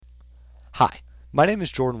My name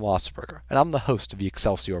is Jordan Wasserberger, and I'm the host of the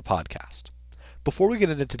Excelsior podcast. Before we get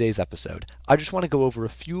into today's episode, I just want to go over a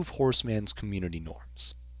few of Horace Mann's community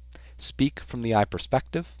norms. Speak from the I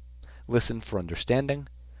perspective, listen for understanding,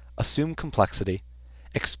 assume complexity,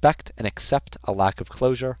 expect and accept a lack of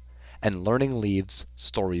closure, and learning leaves,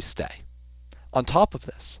 stories stay. On top of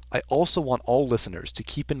this, I also want all listeners to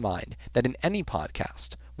keep in mind that in any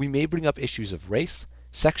podcast, we may bring up issues of race,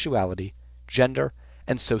 sexuality, gender,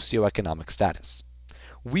 and socioeconomic status.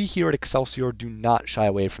 We here at Excelsior do not shy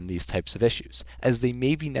away from these types of issues, as they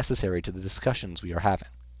may be necessary to the discussions we are having.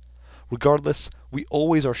 Regardless, we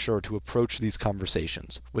always are sure to approach these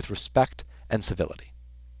conversations with respect and civility.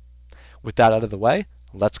 With that out of the way,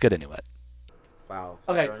 let's get into it. Wow.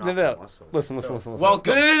 Okay, no. Listen.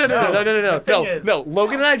 Welcome. No.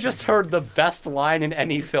 Logan and I just heard the best line in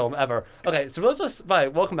any film ever. Okay, so for those of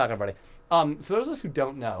us, welcome back, everybody. So those of us who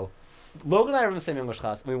don't know, Logan and I are in the same English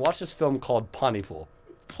class, and we watched this film called Pontypool.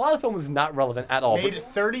 The plot of the film was not relevant at all. Made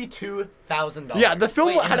 $32,000. Yeah, the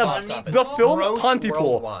film had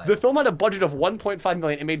Pontypool. Worldwide. The film had a budget of $1.5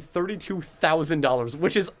 million and made $32,000,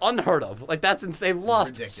 which is unheard of. Like, that's insane.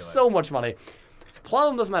 Lost Ridiculous. so much money. Plot of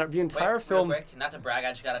them doesn't matter. The entire film. Real quick, not to brag,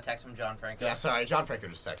 I just got a text from John Franco. Yeah, sorry, John Franco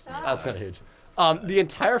just texted me. That's kind of huge. The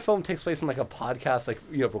entire film takes place in like a podcast,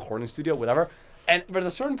 recording studio, whatever. And there's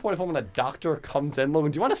a certain point of film when a doctor comes in.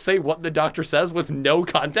 Logan, do you want to say what the doctor says with no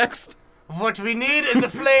context? What we need is a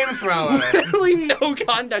flamethrower. Literally no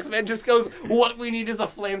context, man. Just goes, what we need is a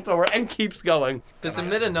flamethrower, and keeps going. To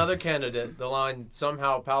submit another candidate, the line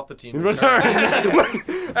somehow Palpatine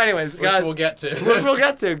Return. Anyways, guys. we'll get to. Which we'll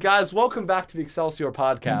get to. Guys, welcome back to the Excelsior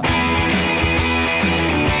podcast.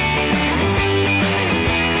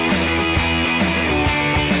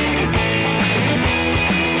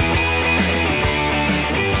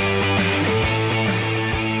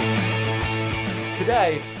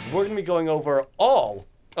 Today, we're going to be going over all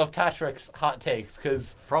of Patrick's hot takes,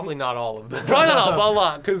 because Probably not all of them. probably not all, but a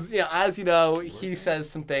lot, because as you know, he says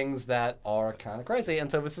some things that are kind of crazy,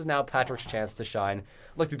 and so this is now Patrick's chance to shine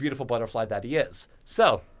like the beautiful butterfly that he is.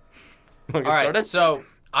 So, All right, so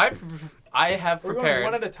I have We're going prepared.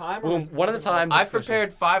 one at a time? one at a time. I've discussion.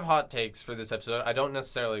 prepared 5 hot takes for this episode. I don't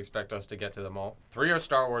necessarily expect us to get to them all. 3 are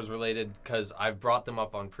Star Wars related because I've brought them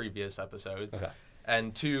up on previous episodes. Okay.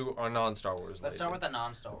 And 2 are non-Star Wars related. Let's start with the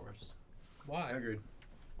non-Star Wars. Why? Agreed.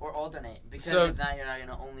 Or alternate, because So- if not, you're not going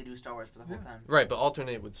to only do Star Wars for the whole time. Right, but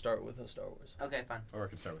alternate would start with a Star Wars. Okay, fine. Or I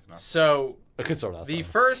could start with nothing. So I could start off. the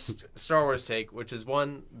first Star Wars take, which is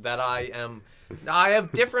one that I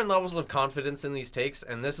have different levels of confidence in these takes,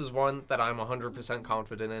 and this is one that I'm 100%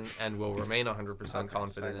 confident in and will remain 100%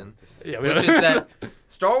 confident in, yeah, which is that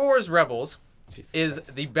Star Wars Rebels Jesus is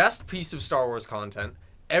Christ. the best piece of Star Wars content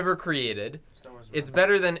ever created. Star Wars. It's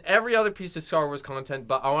better than every other piece of Star Wars content,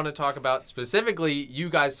 but I want to talk about, specifically, you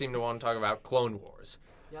guys seem to want to talk about Clone Wars.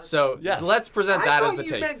 So Yes. let's present that as the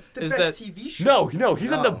take. Is that TV show. No, he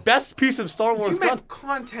said the best piece of Star Wars content.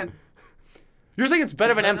 content. You're saying it's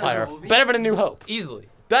better than Better than Empire, movies? better than A New Hope. easily?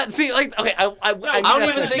 I I don't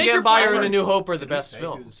even think Make your Empire and priorities. A New Hope are the best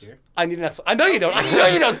films. I need an explanation. I know you don't. I know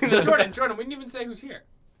you don't. think that- Jordan, we didn't even say who's here.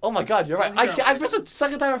 Oh my God, you're right. I've just the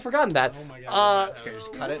second time I've forgotten that. Oh my God. Okay,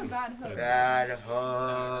 just cut it. Bad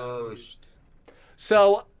host.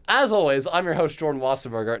 So, as always, I'm your host, Jordan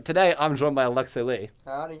Wasserberger. Today, I'm joined by Alexei Lee,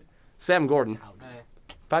 Howdy. Sam Gordon,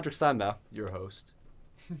 Patrick Steinbaugh, Your host.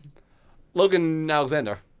 Logan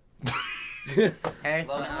Alexander, Hey.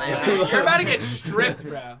 Logan and I You're about to get stripped,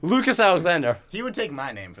 bro. Lucas Alexander. He would take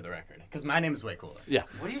my name for the record, because my name is way cooler. Yeah.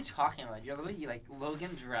 What are you talking about? You're literally like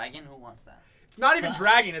Logan Dragon. Who wants that? It's not even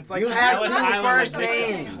dragging. It's like You some have Ellis 2 Island first mix-up.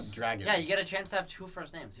 names. Dragons. Yeah, you get a chance to have 2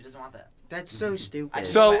 first names. Who doesn't want that? That's so stupid.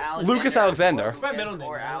 So, Alexander Lucas Alexander. or It's my middle Lucas name,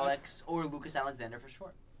 Or right? Alex, or Lucas Alexander for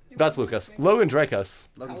short. That's Lucas. Logan Dracos.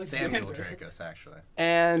 Logan Alexander. Samuel Dracos, actually.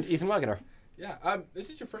 And Ethan Wagner. Yeah, this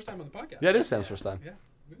is your first time on the podcast. Yeah, it is Sam's first time. Yeah.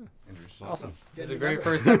 Interesting. Awesome. It's a great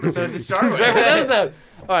first episode to start Great with. episode.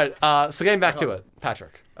 All right, so getting back to it,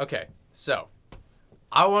 Patrick. Okay, so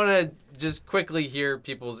I want to just quickly hear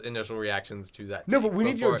people's initial reactions to that. No, take but we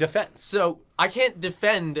need your before- defense. So I can't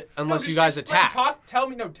defend unless No, you just guys explain- attack. Tell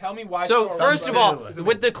me why. So Star Wars first of is all, amazing.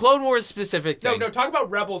 with the Clone Wars specific thing. No, talk about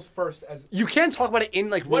Rebels first. As You can't talk about it in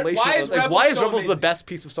like What- relation. why is Like, Rebels why is so Rebels the amazing? best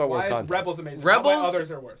piece of Star Wars why is content? Rebels amazing? Rebels- Why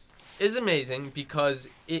others are worse? is amazing because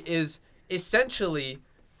it is essentially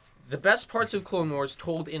the best parts of Clone Wars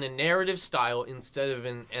told in a narrative style instead of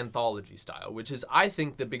an anthology style, which is, I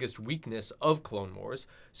think, the biggest weakness of Clone Wars.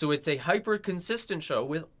 So it's a hyper-consistent show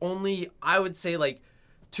with only, I would say, like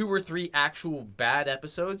 2 or 3 actual bad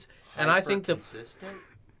episodes. And I think consistent.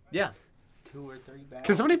 yeah. 2 or 3 bad.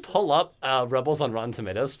 Can somebody episodes? pull up Rebels on Rotten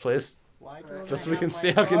Tomatoes, please? Why? Just so we can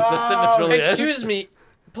see how consistent this really is. Excuse me.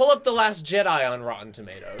 Pull up The Last Jedi on Rotten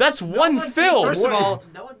Tomatoes. That's one film. First of all,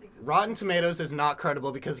 No one thinks it's Rotten Tomatoes is not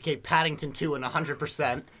credible because it gave Paddington 2 an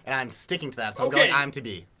 100%, and I'm sticking to that, so I'm Okay. going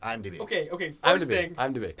IMDb. IMDb. Okay. First thing,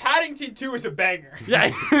 IMDb. Paddington 2 is a banger. Yeah.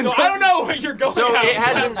 So I don't know what you're going. So out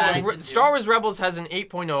it with. has Star Wars Rebels has an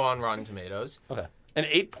 8.0 on Rotten Tomatoes. Okay. An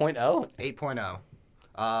 8.0? 8.0.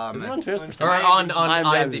 Is it on Tomatoes per Or second? on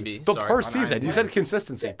IMDb. But sorry. per On season. You IMDb. said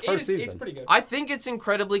consistency. Per It's season. pretty good. I think it's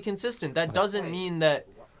incredibly consistent. That doesn't mean that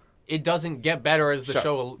it doesn't get better as the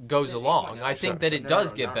show goes along. I think that it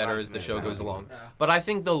does get better as the show goes along. But I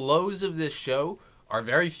think the lows of this show are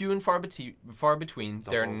very few and far between.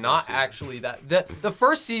 They're not actually that. The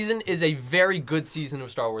first season is a very good season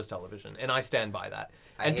of Star Wars television, and I stand by that.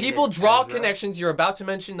 And hated people draw Ezra. connections. You're about to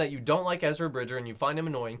mention that you don't like Ezra Bridger and you find him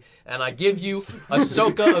annoying, and I give you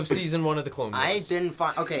Ahsoka of season 1 of the Clone Wars. I didn't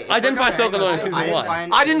find. Okay. I didn't find Ahsoka comparing annoying those, season I didn't one.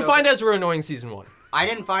 find I didn't Ahsoka- find Ezra annoying season 1. I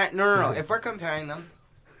didn't find. No. If we're comparing them,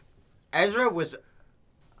 Ezra was,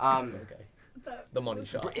 The money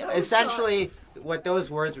shot. essentially what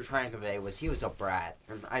those words were trying to convey was he was a brat,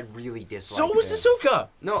 and I really disliked. So was him. Ahsoka.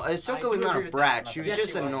 No, Ahsoka was do not agree a with brat. that. She was Yes,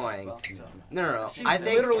 just she was. annoying. So. No. She's I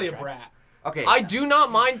think. literally a brat. Okay. I do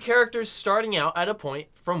not mind characters starting out at a point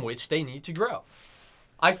from which they need to grow.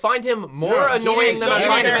 I find him more No, he annoying didn't- than I he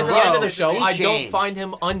find him didn't at the end of grow. the show. He I don't changed. find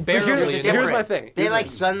him But unbearably Here's annoying. here's my thing. They like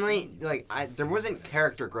suddenly there wasn't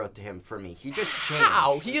character growth to him for me. He just changed.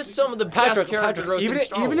 How? He is some of the best character growth even in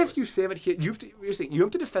Star even Wars. if you save it here, you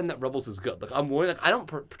have to defend that Rebels is good. Like I'm worried. Like I don't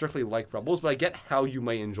particularly like Rebels, but I get how you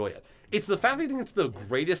may enjoy it. It's the fact that I think it's the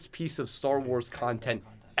greatest piece of Star Wars content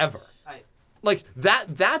ever. Like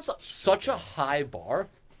that's such a high bar,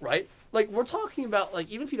 right? Like we're talking about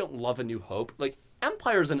like even if you don't love A New Hope, like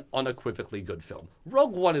Empire is an unequivocally good film.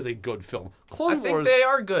 Rogue One is a good film. Clone I think Wars. they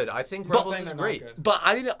are good. I think Rebels saying is they're not great. good. But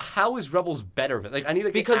I need to. How is Rebels better? Like I need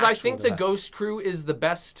to Because I think the Ghost Crew is the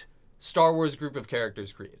best Star Wars group of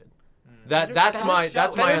characters created. That's my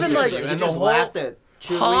Better than, answer like, to you. He And the just whole laughed at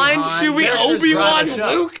Han, Chewie, characters Obi-Wan, drive the show.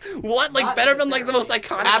 Luke. What? Like better than like the most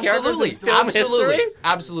iconic characters in film absolutely, history?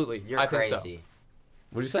 absolutely. You're I think crazy. so.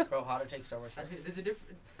 What did you say? Bro, how to take Star Wars. There's a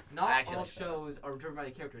different. Not I actually all like Star Wars. shows are driven by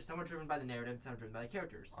the characters. Some are driven by the narrative, some are driven by the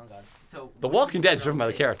characters. Oh God. So The Walking Dead is driven by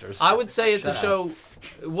the characters. I would say it's a Shut show.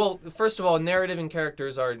 Well, first of all, narrative and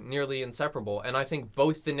characters are nearly inseparable, and I think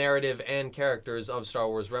both the narrative and characters of Star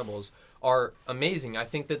Wars Rebels are amazing. I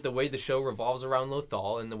think that the way the show revolves around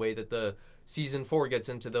Lothal and the way that the season 4 gets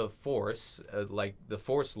into the Force, like the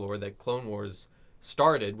Force lore that Clone Wars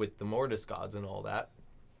started with the Mortis gods and all that.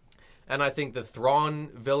 And I think the Thrawn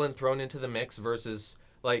villain thrown into the mix versus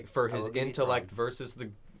like for his will give you intellect versus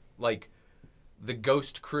the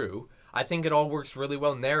Ghost Crew. I think it all works really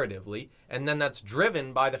well narratively, and then that's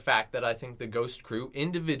driven by the fact that I think the Ghost Crew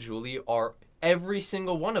individually are every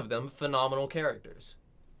single one of them phenomenal characters.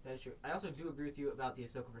 that's true. I also do agree with you about the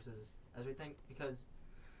Ahsoka versus Ezra thing because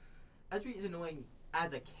Ezra is annoying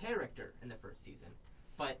as a character in the first season,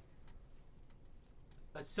 but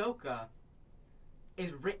Ahsoka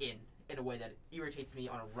is written in a way that irritates me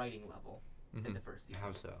on a writing level in the first season.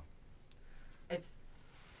 How so? It's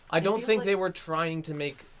I I don't feel think like- they were trying to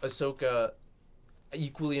make Ahsoka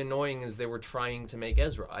equally annoying as they were trying to make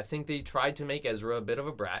Ezra. I think they tried to make Ezra a bit of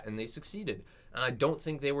a brat, and they succeeded. And I don't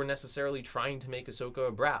think they were necessarily trying to make Ahsoka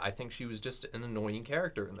a brat. I think she was just an annoying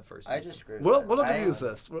character in the first season. I just agree. What other I- thing is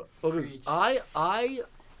this? I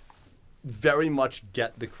very much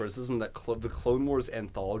get the criticism that the Clone Wars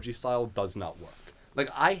anthology style does not work. Like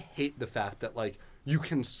I hate the fact that like you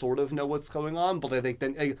can sort of know what's going on, but I think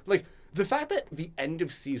then like the fact that the end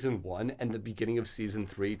of season 1 and the beginning of season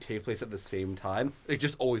 3 take place at the same time, it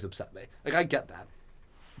just always upset me. Like I get that,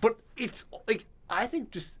 but it's like I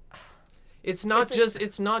think just. It's not just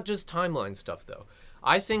timeline stuff though.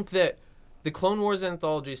 I think that the Clone Wars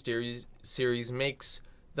anthology series makes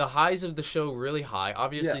the highs of the show really high.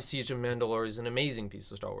 Obviously, Yeah. Siege of Mandalore is an amazing piece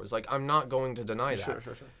of Star Wars. Like I'm not going to deny that.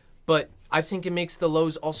 Sure. But I think it makes the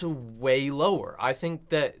lows also way lower. I think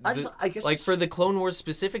that I guess like it's- for the Clone Wars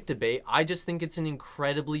specific debate, I just think it's an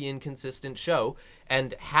incredibly inconsistent show,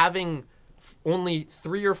 and having only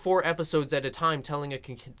 3 or 4 episodes at a time telling a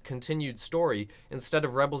continued story instead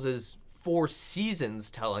of Rebels' 4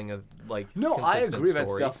 seasons telling a No, I consistent agree. That's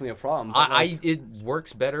story. definitely a problem. but, like, It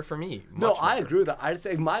works better for me. No, much I better. agree with that. I just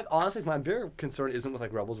say honestly, my bigger concern isn't with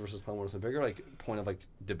like Rebels versus Clone Wars. The bigger like point of like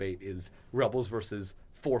debate is Rebels versus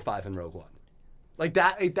 4, 5, and Rogue One. Like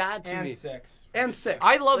that to And me. 6. And 6.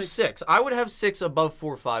 I love like, 6. I would have 6 above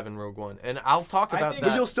 4, 5, and Rogue One, and I'll talk I about think- that.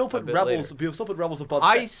 But you'll still a put bit Rebels. later. But you'll still put Rebels above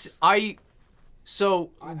I 6.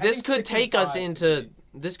 so I this think could 6 and take us 5 into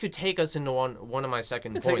this could take us into one of my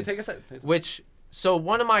second points. Take a second. So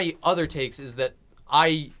one of my other takes is that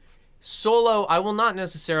Solo, I will not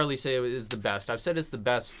necessarily say it is the best. I've said it's the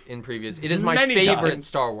best in previous. It is my Many favorite times.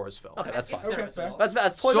 Star Wars film. Okay, that's fine. Okay, fair. That's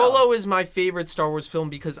totally valid. Solo is my favorite Star Wars film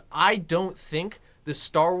because I don't think the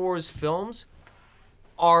Star Wars films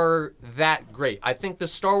are that great. I think the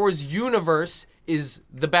Star Wars universe is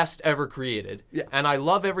the best ever created. Yeah. And I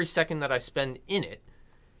love every second that I spend in it.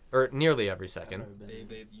 Or nearly every second.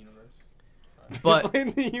 Beyblade universe. But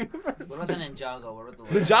In the universe. What about the Ninjago? What about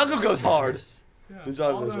The Ninjago goes hard. Yeah, The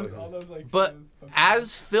Ninjago all is those, really all those like. But shows,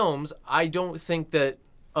 as films, I don't think that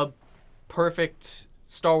a perfect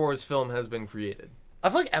Star Wars film has been created. I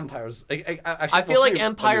feel like Empire's. I feel like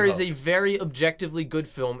Empire is a very objectively good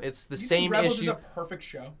film. It's the you think same Rebels issue. is a perfect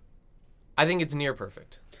show. I think it's near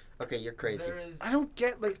perfect. Okay, you're crazy. There is. I don't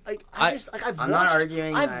get I- I've I'm watched, not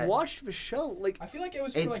arguing I've that. watched the show. Like I feel like it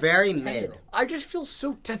was. For It's like very 10 mid. year-olds. I just feel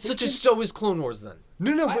so. That's such a taken- so is Clone Wars then.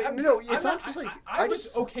 No, I'm it's not just like I was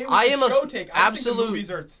okay with I the am a show f- take. I just think absolute- the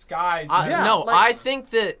movies are skies. Yeah, No, like- I think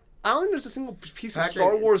that I don't think there's a single piece of Patrick,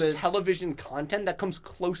 Star Wars the- television content that comes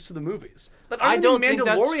close to the movies. Like, I don't think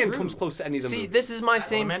that's Mandalorian true. comes close to any of the see, movies. this is my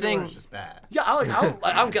same thing. Mandalorian's just bad. Yeah,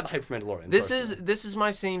 I don't get the hype for Mandalorian. This personally. is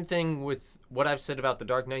my same thing with what I've said about The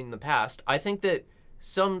Dark Knight in the past. I think that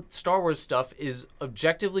some Star Wars stuff is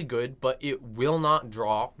objectively good, but it will not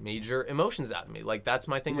draw major emotions out of me. Like that's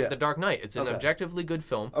my thing Yeah. with The Dark Knight. It's an Okay. objectively good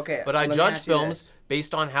film. Okay, But I let me judge ask you films this.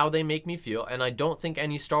 based on how they make me feel, and I don't think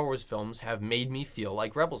any Star Wars films have made me feel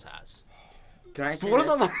like Rebels has. Can I say What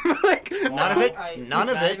this? about like? None of it. I- None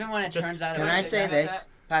of Not it. even when it just- turns out. Can it I was say just- this?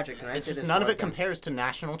 Patrick, can I It's say just this? none of before it I go? compares to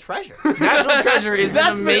National Treasure. National Treasure is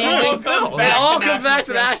an amazing film. It all comes back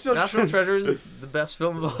to National. National Treasure is the best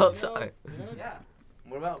film of all time. Yeah.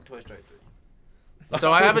 What about Toy Story 3?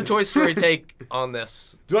 So I have a Toy Story take on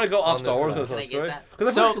this. Do you want to go off On Star this Wars one. or Can I Toy get Story? that?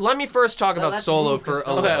 'Cause So I've let me first talk about Let's Solo move, for a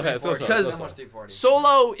 'cause little. Okay, Solo's okay, 340. because- Solo's 340.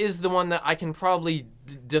 Solo is the one that I can probably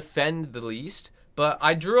defend the least, but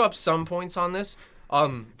I drew up some points on this.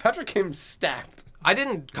 Patrick came stacked. I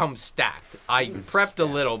didn't come stacked. I prepped a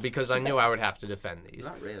little because I knew I would have to defend these.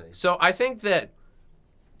 Not really. So I think that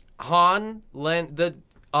the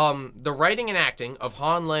writing and acting of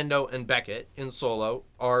Han, Lando, and Beckett in Solo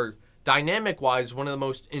are dynamic-wise one of the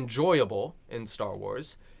most enjoyable in Star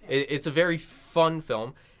Wars. It's a very fun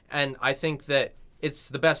film, and I think that it's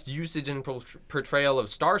the best usage and portrayal of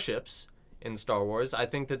starships in Star Wars. I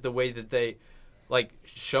think that the way that they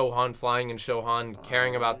show Han flying and show Han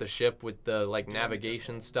caring about the ship with the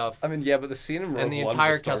navigation stuff. I mean, yeah, but the scene in Rogue And the One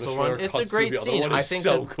entire with Star Kessel Destroyer Run, it's a cuts through great the other scene. one I is think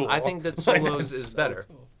so that cool. I think that Like, Solo's it's is so better.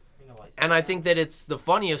 cool. And I think that it's the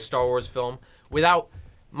funniest Star Wars film without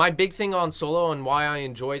my big thing on Solo and why I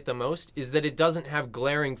enjoy it the most is that it doesn't have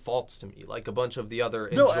glaring faults to me like a bunch of the other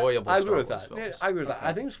enjoyable I Star agree with Wars that. films. Yeah, I agree with that.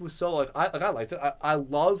 I think with Solo, I liked it. I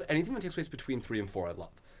love anything that takes place between 3 and 4.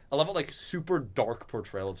 I love it, super dark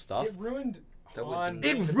portrayal of stuff. It ruined. That was Han it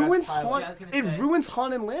being It the ruins best pilot. Han. Yeah, I was gonna It say. ruins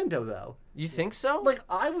Han and Lando though. You think so?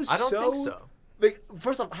 I was. I don't so, think so.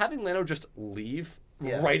 First off, having Lando just leave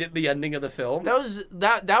Yeah. right at the ending of the film.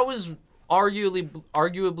 That was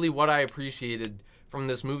arguably what I appreciated from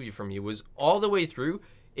this movie from you was all the way through.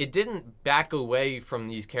 It didn't back away from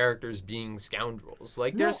these characters being scoundrels.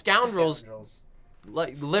 They're scoundrels.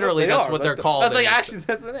 Literally, They that's are. what they're That's called. That's in the- actually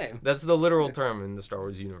that's the name. That's the literal term in the Star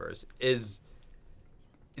Wars universe. Is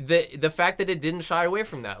the fact that it didn't shy away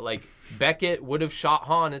from that. Beckett would have shot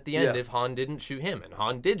Han at the end Yeah. if Han didn't shoot him, and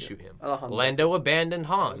Han did shoot him. I love Han Lando abandoned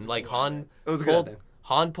Han. Han It was a good pulled ending.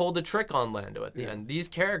 Han pulled a trick on Lando at the end. These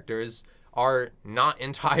characters are not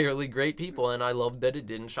entirely great people, and I love that it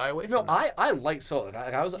didn't shy away from No, that. I like Solo.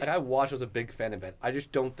 I watched. I was a big fan of it. I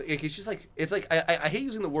just don't think it's just I hate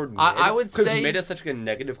using the word. Mid, I would say- because mid has such a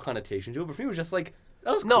negative connotation to it. But for me, it was just that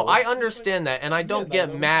was No, cool. I understand that, and I don't that get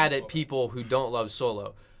movie mad was at cool. people who don't love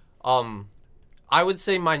Solo. I would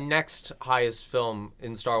say my next highest film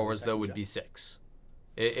in Star Wars though would be 6,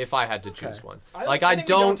 if I had to choose one. I think we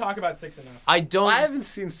don't talk about 6 enough. I don't. I haven't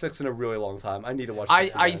seen 6 in a really long time. I need to watch.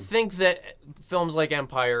 6 I again. think that films like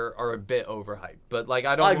Empire are a bit overhyped, but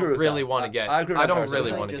I I don't agree with really that. want to get. I agree with don't Empire's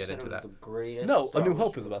really overhyped. want to Just get said into it was that. the greatest No, A Star New Wars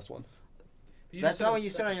Hope is the film. best one. You That's just not what said you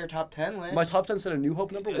a said on your top 10 list. My top 10 said A New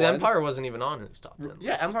Hope number 1. The Empire wasn't even on his top 10.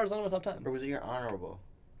 Yeah, list. Empire's not on my top 10. Or was it your honorable?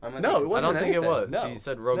 I'm No, it I wasn't don't think anything. it was. No. He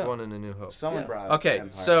said Rogue No. One and A New Hope. Someone Yeah. brought up Okay, Empire.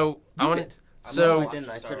 so I want did. to. No, So I didn't.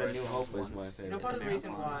 I said A New Hope was my favorite. part of the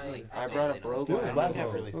reason why I brought up Rogue It was One. bad.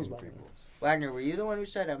 I've really It was seen bad. prequels. Wagner, were you the one who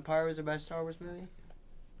said Empire was the best Star Wars movie?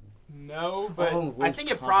 No, but Oh, I Luke think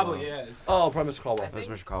it Caldwell. probably is. Oh, probably Mr. Caldwell. I think-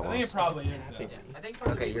 Mr. I Caldwell. think it probably is though. I think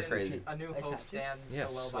part of the Okay, you're reason crazy. A New Hope stands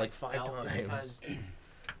Yes, so low by like 5 itself is times. because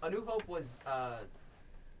A New Hope was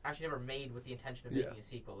actually never made with the intention of making a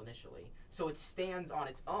sequel initially. So it stands on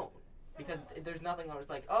its own. Because there's nothing where it's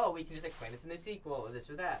like, oh, we can just explain this in the sequel or this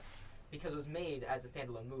or that. Because it was made as a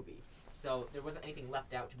standalone movie. So there wasn't anything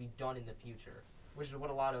left out to be done in the future. Which is what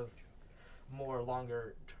a lot of more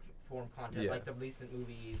longer form content, like the releasement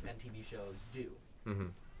movies and TV shows, do. Mm-hmm.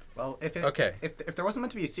 Well, if if there wasn't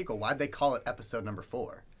meant to be a sequel, why'd they call it episode number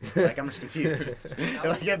 4? Like, I'm just confused.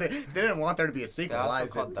 Like, yeah, they didn't want there to be a sequel. Why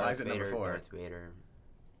is it number 4? Darth Vader.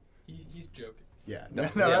 He's joking. Yeah.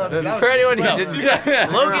 For anyone who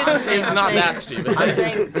didn't, Logan is not that stupid. I'm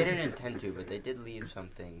saying they didn't intend to, but they did leave some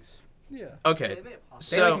things. Yeah. Okay. They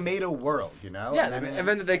So made a world, you know? Yeah, and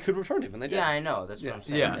then they could return to when they did. Yeah, I know. That's what I'm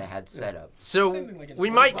saying. Yeah. They had set up. So we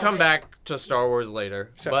might come back to Star Wars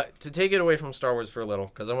later, but to take it away from Star Wars for a little,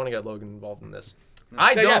 because I want to get Logan involved in this.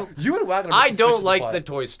 I don't like the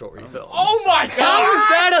Toy Story films. Oh my god! How is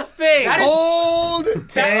that a thing? Cold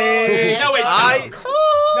take.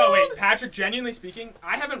 No, wait, Patrick, genuinely speaking,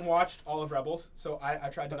 I haven't watched all of Rebels, so I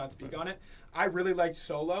tried to not speak on it. I really liked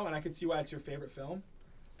Solo, and I could see why it's your favorite film.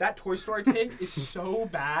 That Toy Story take is so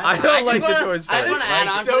bad. I don't like the Toy Story. I just want to add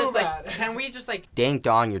on to so this. bad. Like, can we just like? Dang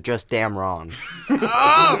Dong, you're just damn wrong.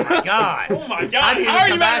 Oh my god. Oh my god! do you How are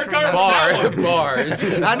come you back ever from recover from that one? Bars.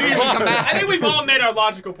 How do you even come back? I think we've all made our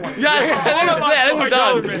logical point. Yeah, I think we're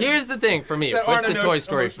done. Here's the thing for me with the Toy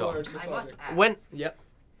Story films. I must ask.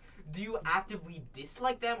 Do you actively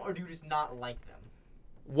dislike them, or do you just not like them?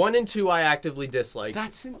 1 and 2 I actively dislike.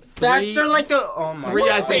 They're like the. Oh my 3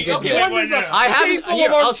 god. I think is Wait, good. wait, no. I haven't. Here,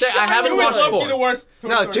 I'll say I haven't watched 4. The worst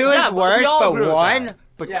No, 2 Story. is worse, all but agree with 1.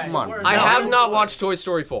 But Yeah, come on. you're I No. have not watched Toy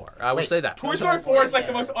Story 4. I will say that. Toy Story 4 is like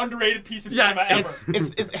the most underrated piece of cinema ever. It's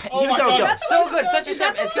Oh here's my how it God. goes. So good, such a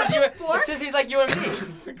shame. It's Sport? because he's like you and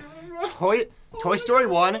me. Toy Story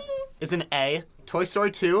 1 is an A. Toy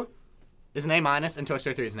Story 2 is an A-, and Toy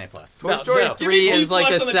Story 3 is an A+. Toy Story 3 Give me is like a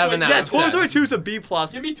B+ on the 7 Toy out Yeah, of Toy 10. Story 2 is a B+.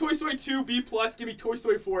 Give me Toy Story 2 B+. Give me Toy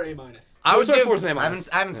Story 4 A-. I would Toy Story give. 4 is an A-. I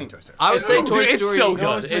haven't seen Toy Story. I would say Dude, Toy it's Story. so No,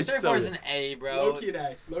 good. Toy It's Story so 4 is good. an A, bro. Low key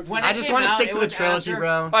A. Low key When A. I it just came want to out, stick it to the was trilogy, after- bro.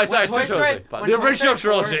 All right, sorry, When it's a trilogy. when The Toy original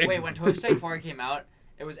Story 4 trilogy. Wait, when Toy Story 4 came out,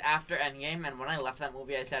 it was after Endgame, and when I left that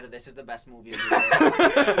movie, I said, "This is the best movie of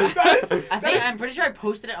the year." I'm pretty sure I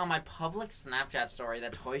posted it on my public Snapchat story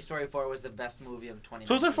that Toy Story 4 was the best movie of 2019.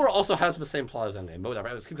 Toy Story 4 also has the same plot as Endgame, but whatever.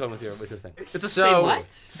 Let's keep going with your thing. It's the So- same movie. What?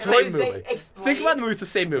 It's the same Say- movie. explain- Think about the movie. It's the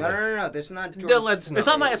same movie. No. That's not. No, let's not. It's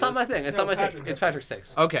not my thing. It's No, not my thing. Patrick. It's Patrick's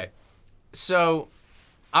takes. Okay, so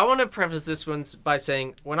I want to preface this one by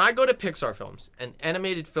saying when I go to Pixar films and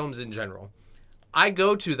animated films in general, I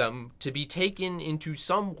go to them to be taken into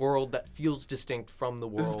some world that feels distinct from the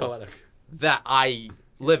This is world poetic. that I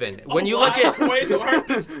live in. When you look at Toys aren't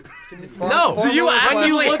just no, Do you when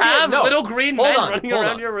actually look at- have no, little green hold men on, running hold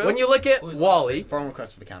around on. your room? When you look at Wall-E, Formal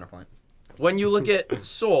request for the counterpoint. when you look at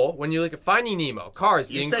Soul, when you look at Finding Nemo, Cars,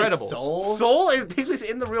 The You say Incredibles. Soul? Soul is takes place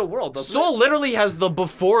in the real world. Doesn't Soul literally has the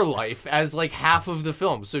before life as like half of the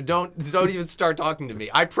film, so don't even start talking to me.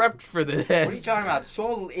 I prepped for this. What are you talking about?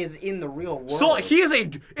 Soul is in the real world. it? Soul. He is a.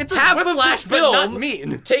 It's a Half of the whiplash, but not film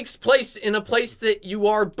mean. takes place in a place that you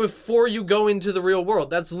are before you go into the real world.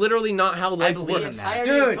 That's literally not how life believe in works. that.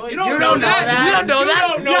 Dude, Toy you Story. don't know that. You don't know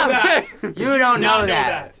that. don't know that. You don't know know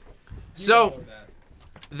that. So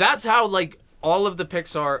that's how like all the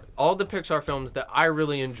Pixar films that I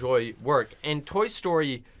really enjoy work. And Toy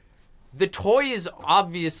Story, the toys,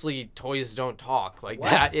 obviously toys don't talk like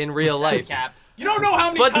that in real life. Cap. You don't know how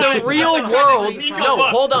many But times the real I've world, sneak no,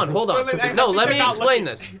 up hold us. on. I No, think let they're me not explain looking.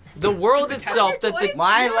 this. The world itself that the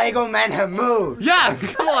My Lego men have moved. Yeah,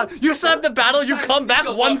 come on. You set up the battle. You Trying to come back. sneak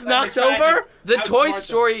up One's and knocked trying to over. The outsmart Toy them.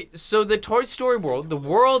 Story, so the Toy Story world, the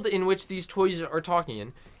world in which these toys are talking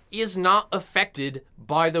in, is not affected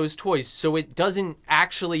by those toys. So it doesn't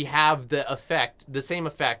actually have the same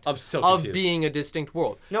effect I'm so of confused. being a distinct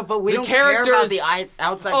world. No, but we The don't care about characters- the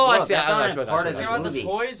outside Oh, I world. see, That's I not got you, a part of I the got you. movie. Care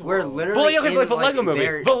about the toys We're world. literally But okay, like in, the Lego movie.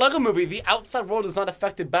 their- The Lego movie. The outside world is not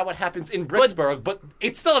affected by what happens in Bricksburg, but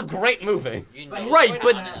it's still a great movie. You know Right, what's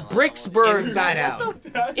but going on in the Bricksburg, Inside Out.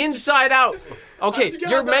 Inside Out. Okay, you get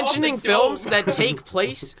you're out the- off the mentioning dome? films that take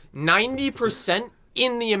place 90%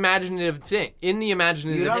 in the imaginative thing. In the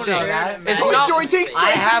imaginative You don't thing. know that. It's Toy not Story takes I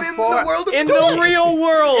place have in four- the world of in toys. the real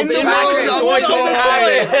world. In the in world the of toy toys.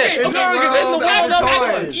 toys. It's the world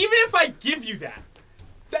of toys. Even if I give you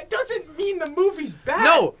that doesn't mean the movie's bad.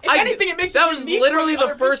 No, if anything, it makes that it was unique literally from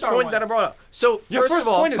the other first Pixar point that I ones. brought up. So Your first first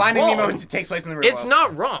of all, point is Finding wrong. Nemo takes place in the real it's world.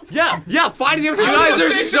 not wrong. Yeah, Finding Nemo. You guys are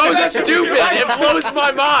so stupid. It blows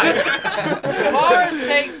my mind. Cars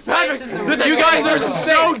takes place in the You guys are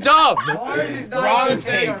so dumb. Wrong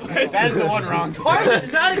take. That is the one wrong take. Cars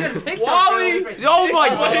is not a good Pixar Wally! film. Oh my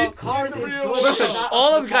god. Cars is good. Listen,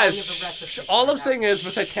 all I'm saying is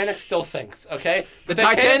the Titanic still sinks, okay? The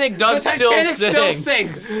Titanic does the still Titanic still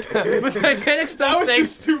sink. sinks. The Titanic still That was the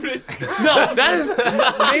sinks. stupidest. No, that is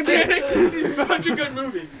maybe It's such a good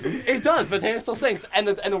movie. it does. But Titanic still sinks, and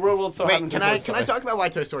the real world still Wait, happens. can in Toy I Story. talk about why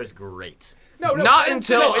Toy Story is great? No, Not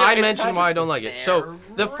until no, I it's mention why I Patrick's don't like it. So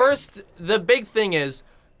the big thing is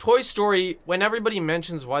Toy Story. When everybody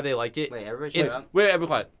mentions why they like it, Wait, everybody it's shut up. Wait, be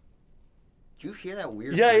quiet. Did you hear that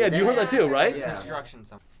weird? Yeah, breathing? you heard that too, right? Yeah. Construction.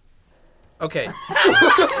 okay.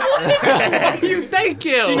 Thank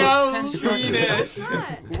you. It's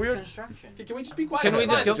construction. Can we just be quiet? Can we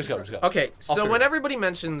just go? Just go. Okay, so figure when it out. everybody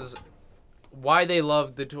mentions why they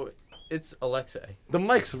love the toy, it's Alexei. The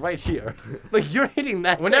mic's right here. Like you're hitting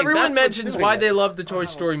that. When thing, everyone that's what's mentions doing why it. they love the Toy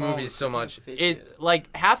Story movies so much, it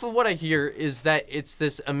like half of what I hear is that it's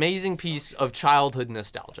this amazing piece of childhood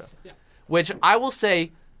nostalgia. Yeah. Which I will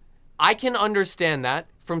say, I can understand that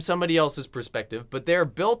from somebody else's perspective, but they're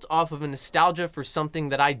built off of a nostalgia for something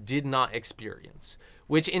that I did not experience,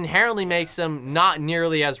 which inherently makes them not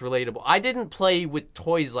nearly as relatable. I didn't play with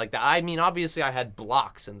toys like that. I mean, obviously I had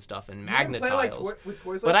blocks and stuff and magnet tiles. with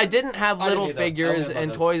toys But I didn't have I didn't little either. figures I don't know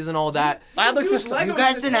and about toys and all that. I had like Use the, Lego You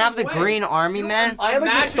guys the didn't have the same way. Green Army Man? I had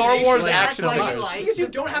like the Star Wars Imagination. action That's what figures. I like. Because you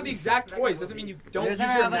don't have the exact toys doesn't mean you don't use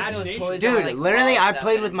Doesn't your have, like, those imagination. toys Dude, like literally, I balls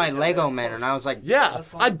played that with my fit Lego together. man, and I was like, Yeah,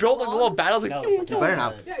 I built like a little bat. I was like, you better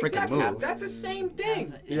not Yeah, freaking exactly. move. That's the same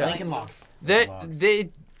thing. yeah. Lincoln Logs. They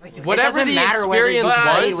It whatever doesn't the matter whether you experience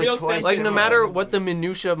play was, with toys like or no not. matter what the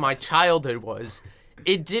minutia of my childhood was,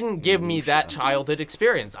 it didn't give me that childhood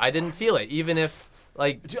experience. I didn't feel it, even if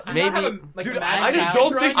like maybe. Dude, I just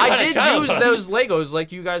don't think you I had a did childhood. use those Legos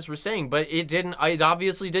like you guys were saying, but it didn't. It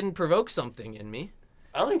obviously didn't provoke something in me.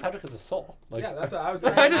 I don't think Patrick has a soul. Like, Yeah, that's what I was.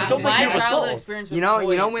 I just don't think My you have a childhood soul. experience with You know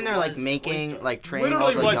toys when they're was like Toy making, Story. like training all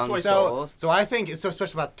Literally the was young Toy souls. So I think it's so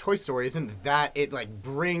special about Toy Story isn't that it like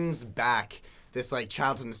brings back this like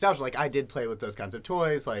childhood nostalgia. Like I did play with those kinds of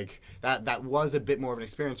toys. Like that was a bit more of an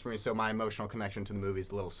experience for me. So my emotional connection to the movie is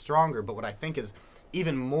a little stronger. But what I think is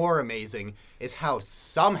even more amazing is how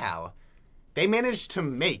somehow they managed to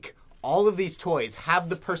make all of these toys have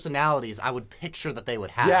the personalities I would picture that they would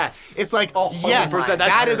have. Yes. It's like, 100%. yes, That's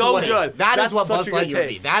that is so what good. that is That's what such Buzz a good Lightyear would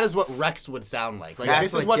be. take. That is what Rex would sound like. Like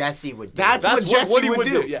That's this is what Jesse would do. That's what That's what Jesse Woody would would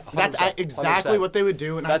do. do. Yeah, That's 100%. exactly what they would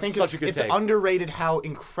do, and I That's think such a good it's take. underrated how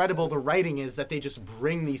incredible the writing is that they just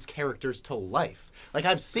bring these characters to life. Like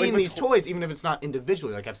I've seen with these toys, even if it's not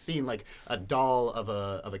individually. Like I've seen like a doll of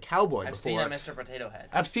a cowboy I've before. seen a Mr. Potato Head.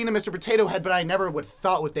 I've seen a Mr. Potato Head, but I never would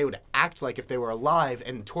thought what they would act like if they were alive.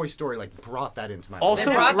 And Toy Story like brought that into my life.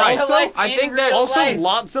 Also, They brought right. that to life I in think that real Also, life.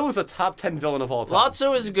 Lotso is a top 10 villain of all time.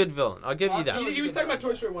 Lotso is a good villain. I'll give you that. He was talking about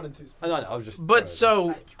Toy Story 1 and 2. I know, I was just. But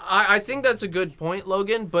so I think that's a good point,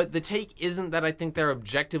 Logan. But the take isn't that I think they're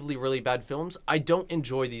objectively really bad films. I don't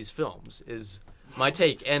enjoy these films. Is my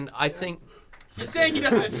take, and I think He's saying he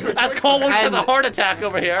doesn't enjoy That's Toy called one And- a heart attack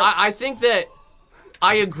over here. I think that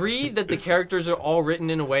I agree that the characters are all written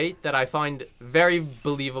in a way that I find very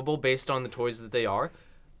believable based on the toys that they are.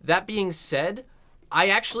 That being said, I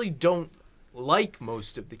actually don't like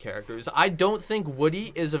most of the characters. I don't think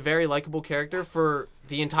Woody is a very likable character for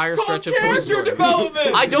the entire stretch of Toy character Story.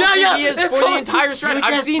 development. I don't Yeah, think yeah, he is it's for the called- entire stretch. You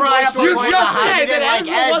I've just seen brought Toy up a Story. You point just about how said you didn't that like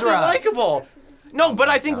Ezra wasn't Ezra. likable. No, but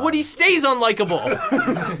I think Woody stays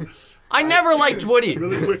unlikable. I never liked Woody.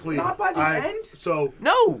 Really quickly. Not by the end? So,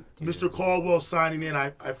 No. Mr. Caldwell signing in, I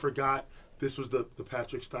forgot this was the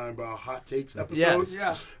Patrick Steinbauer Hot Takes episode. Yes.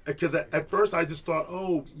 Yeah. Because at first I just thought,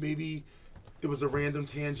 oh, maybe it was a random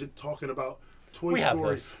tangent talking about Toy We have Story.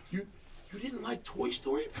 this. You didn't like Toy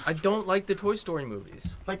Story? I don't like the Toy Story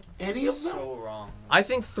movies. Like any of them? So wrong. I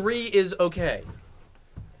think 3 is okay.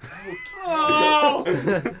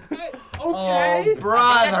 Okay.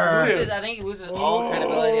 Brother. I think he loses all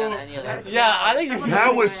credibility on any of that. Yeah, I think you.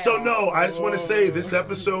 That was so no. I just want to say this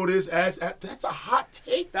episode is that's a hot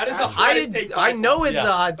take. That is the Patrick. hottest take. I know it's Yeah.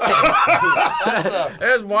 a hot take.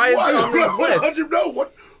 That's why it's on this list. 100 no.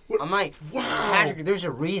 What? I'm like, Wow. Patrick, there's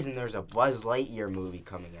a reason there's a Buzz Lightyear movie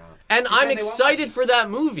coming out. And I'm excited for that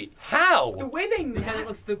movie. How? The way they Because it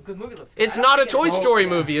looks the movie looks. It's not a Toy Story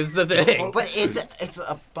movie, is the thing. But it's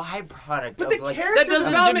a byproduct But of the like. character That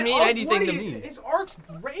doesn't development mean of anything to Woody, me. His arc's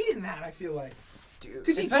great in that. I feel like.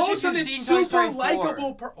 Because he Especially goes if from you've this seen Toy super Story 4.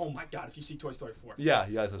 likable. Oh my god! If you see Toy Story 4, Yeah,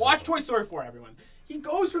 you guys. watch Toy Story 4, everyone. He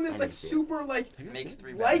goes from this like super like Makes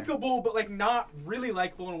 3 better. likable, but like not really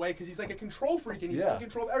likable in a way because he's like a control freak and he's Yeah. in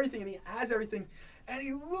control of everything and he has everything, and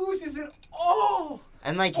he loses it all.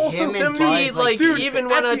 And like Also, him to and me, Buzz, like, dude, even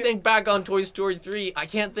when at I the- think back on Toy Story 3, I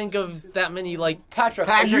can't think of that many, like, Patrick.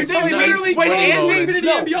 Patrick, you They did Nice literally when go moments. to Infinity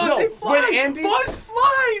and Beyond. No, They fly. when Andy- Buzz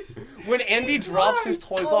flies. when Andy drops his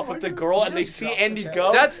toys Oh off my with the God. girl You and they just see dropped Andy the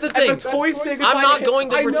go. That's the and thing. the toys say That's goodbye I'm to not him. going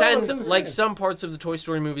to I know, that's what pretend I'm like saying. some parts of the Toy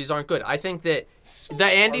Story movies aren't good. I think that the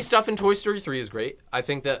Andy stuff in Toy Story 3 is great. I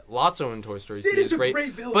think that Lotso in Toy Story Sid 3 is is a great.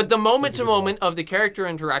 great villain. But the moment-to-moment of the character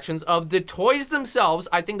interactions of the toys themselves,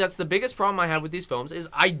 I think that's the biggest problem I have with these films is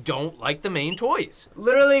I don't like the main toys.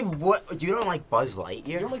 Literally, what you don't like Buzz Lightyear?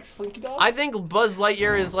 You don't like Slinky Dog? I think Buzz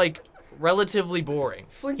Lightyear is like relatively boring.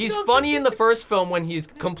 Slinky He's Dog's funny in the first film when he's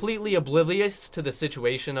completely oblivious to the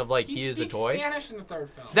situation of like he is a speaks toy. Spanish in the third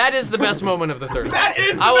film. That is the best moment of the third. That film.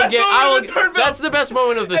 is the best moment of the third film. That's the best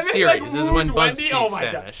moment of the And then he, like, series is when woos Buzz Wendy. speaks Oh my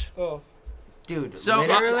God. Spanish. Oh. Dude, So, I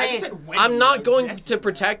just literally, said Wendy, I'm not though. going Yes. to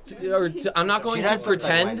protect or I'm not going She to does look like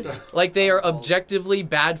pretend Wendy. like they are objectively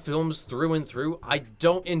bad films through and through. I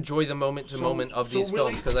don't enjoy the moment to moment of so these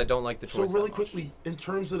really- films because I don't like the So toys. really that much. quickly, in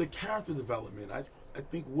terms of the character development, I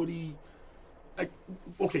think Woody.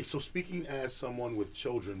 Okay, so speaking as someone with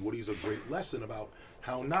children, Woody's a great lesson about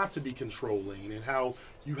how not to be controlling and how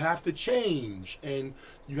you have to change and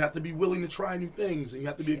you have to be willing to try new things and you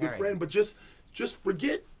have to be a good Sharing. friend. But just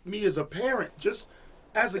forget me as a parent. Just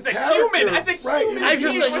as a As a character, human, as a right? human it was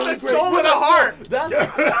being really with a great. soul With and a heart.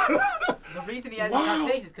 The reason he has these Wow.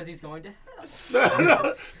 hot takes is because he's going to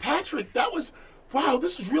hell. Patrick, that was wow.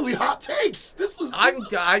 This is really hot takes.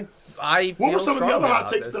 I What feel were some of the strongly other hot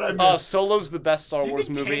about takes this. that I missed? Solo's the best Star Do you Wars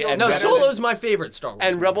think movie, Tangled- and No, Better- Solo's my favorite Star Wars.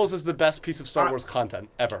 and movie. Rebels is the best piece of Star Wars content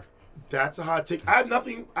ever. That's a hot take. I have no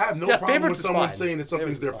Yeah, problem favorite with is someone fine. saying that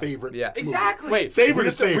something's Favorite their is favorite. Yeah. movie. Exactly. Wait, Favorite we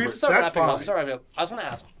is have to- We favorite. have to start That's wrapping up. fine. I'm sorry, I just want to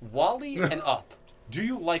ask Wally and Up. Do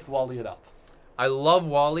you like Wally and Up? I love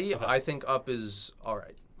Wally. Okay. I think Up is all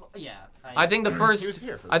right. Yeah. I think the He was first.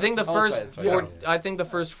 here for I think the Oh, first. that's right, that's right. I think the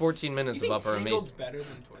first 14 You minutes of think Up are Tangled's amazing. better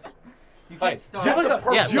than Toy Story? You Hey, can't start. do you That's like a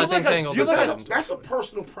personal. Yes, I think Tangled is better than That's a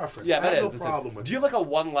personal preference. Yeah, I that have is. no It's problem with Do you it. like a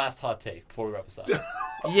one last hot take before we wrap this up?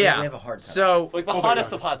 Yeah. We have a hard time. So Like the Oh my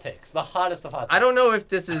hottest God. of hot takes. The hottest of hot takes. I don't know if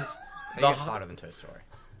this is I the get hotter than Toy Story.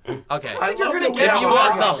 okay. I love you're that gonna we get- have If you a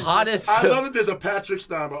want hot- the hottest, I love that there's a Patrick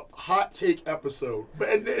Steinberg hot take episode. But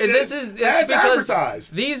and this is it's as because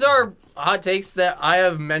advertised. these are hot takes that I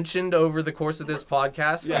have mentioned over the course of this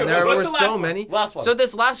podcast, Yeah. and there What's were the last so one? many. Last one. So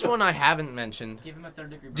this last one I haven't mentioned. Give him a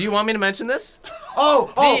third-degree burn. Do you want me to mention this? Oh,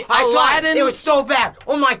 The I saw Aladdin- it. It was so bad.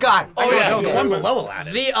 Oh my god. Oh, I know yeah, it. No, the one below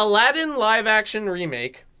Aladdin. The Aladdin live-action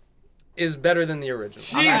remake is better than the original.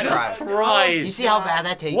 Jesus Right. Christ. You see how bad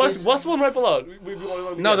that take What's is? the one right below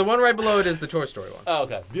it? No, the one right below it is the Toy Story one. Oh,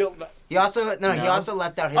 okay. He also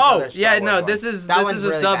left out his Oh other Star yeah, Wars no, one. this is That this one's is a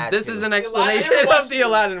really sub. bad, This too. is an Aladdin explanation was- of the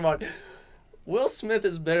Aladdin one. Will Smith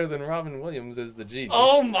is better than Robin Williams as the genie.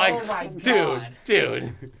 Oh my, Oh my dude, God.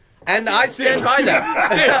 dude, and I stand by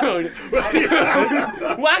that. dude.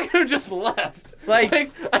 Wagner just left.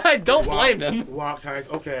 Like, I don't blame him. Wow, guys.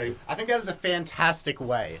 Okay. I think that is a fantastic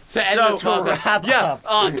way To end So- this podcast. wrap Yeah,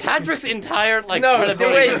 up. Patrick's entire no,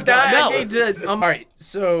 credibility. wait, that, no. I need to. All right,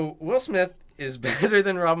 so Will Smith is better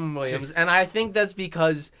than Robin Williams, and I think that's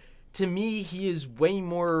because, to me, he is way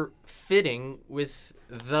more fitting with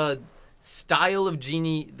the style of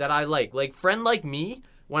genie that I like. Like Friend Like Me.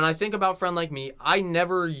 When I think about Friend Like Me, I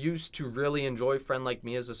never used to really enjoy Friend Like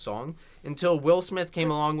Me as a song until Will Smith came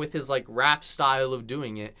along with his like rap style of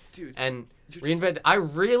doing it, Dude, and reinvented. I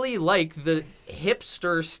really like the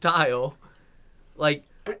hipster style, like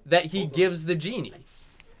that he gives the genie,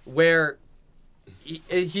 where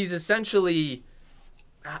he's essentially,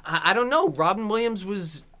 I don't know. Robin Williams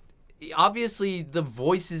was obviously the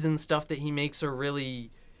voices and stuff that he makes are really,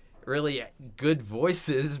 really good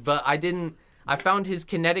voices, but I found his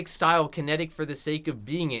kinetic style kinetic for the sake of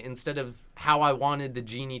being it instead of how I wanted the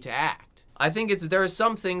genie to act. I think there are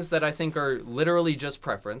some things that I think are literally just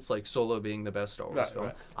preference, like Solo being the best Star Wars Right, film.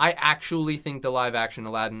 right. I actually think the live action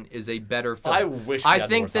Aladdin is a better film. I wish we had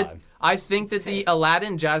more time. I think that the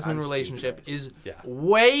Aladdin Jasmine relationship is Yeah.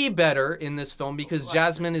 way better in this film because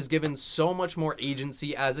Jasmine is given so much more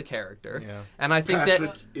agency as a character. Yeah. And I think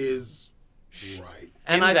Patrick that is right.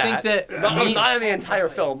 and In I think that not in the entire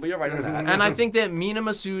film, but you're right in that. and I think that Mina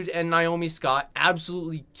Masood and Naomi Scott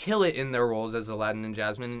absolutely kill it in their roles as Aladdin and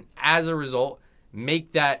Jasmine. And as a result,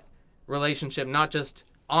 make that relationship not just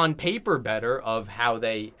on paper better of how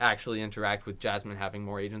they actually interact with Jasmine having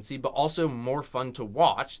more agency, but also more fun to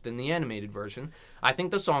watch than the animated version. I think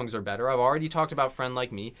the songs are better. I've already talked about Friend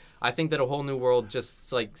Like Me. I think that A Whole New World,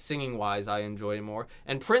 just like singing wise, I enjoy it more.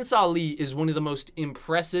 And Prince Ali is one of the most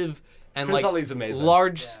impressive and Prince Ali's amazing.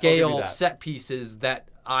 large scale set pieces that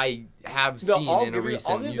I have seen in a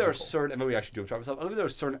recent musical. There are certain, maybe I should do it myself. I think there are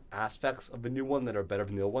certain aspects of the new one that are better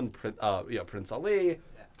than the old one. Prince Ali.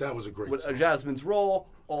 That was a great song. Jasmine's role,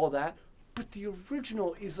 all that. But the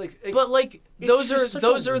original is but like those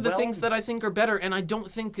are the things that I think are better, and I don't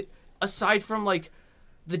think, aside from like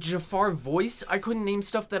the Jafar voice, I couldn't name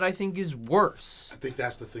stuff that I think is worse. I think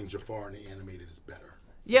that's the thing. Jafar in the animated is better.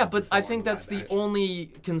 Yeah, but I think that's the only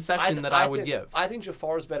concession that I would give. I think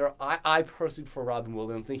Jafar is better. I personally prefer Robin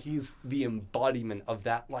Williams. I think he's the embodiment of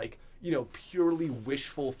that, like, you know, purely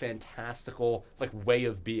wishful, fantastical, like, way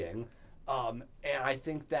of being. And I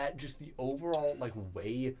think that just the overall, like,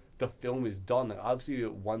 way the film is done, like, obviously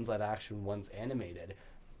one's live action, one's animated,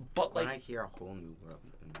 but like, when I hear A Whole New World,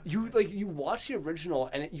 you watch the original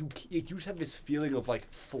and you just have this feeling of like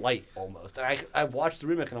flight almost. And I watched the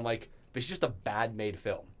remake and I'm like, this is just a bad made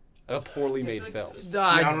film, a poorly made film.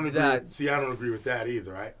 I don't agree with that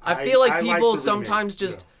either. I feel like people sometimes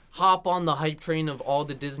just hop on the hype train of all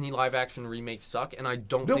the Disney live action remakes suck, and I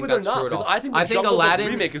don't think that's true at all. I think the Jungle Book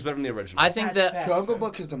remake is better than the original. I think that Jungle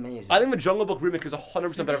Book is amazing. I think the Jungle Book remake is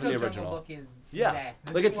 100% better than the original. Jungle Book is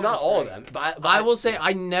like it's not all of them. But I will say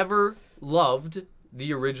I never loved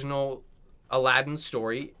the original Aladdin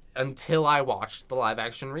story until I watched the live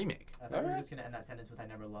action remake. I thought we were just gonna end that sentence with "I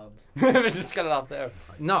never loved." Just cut it off there.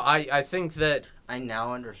 No, I think that I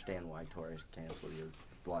now understand why Tories canceled your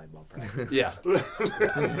volleyball practice. Yeah.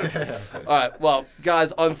 All right. Well,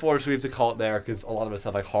 guys, unfortunately, we have to call it there because a lot of us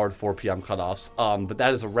have like hard 4 p.m. cutoffs. But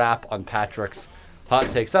that is a wrap on Patrick's Hot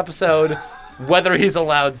Takes episode. Whether he's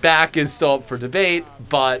allowed back is still up for debate.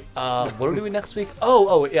 But what are we doing next week?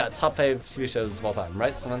 Oh, yeah, top 5 TV shows of all time,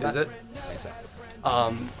 right? Something like is that? it? I think so.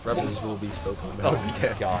 Rebels will be spoken about.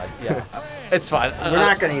 Oh God, yeah, it's fine. We're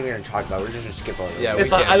not gonna even talk about it. We're just gonna skip over it. Yeah,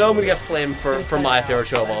 it's fine. I know I'm gonna get flamed for my favorite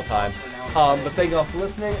show of all time. But thank you all for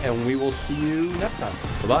listening, and we will see you next time.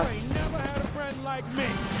 Bye-bye.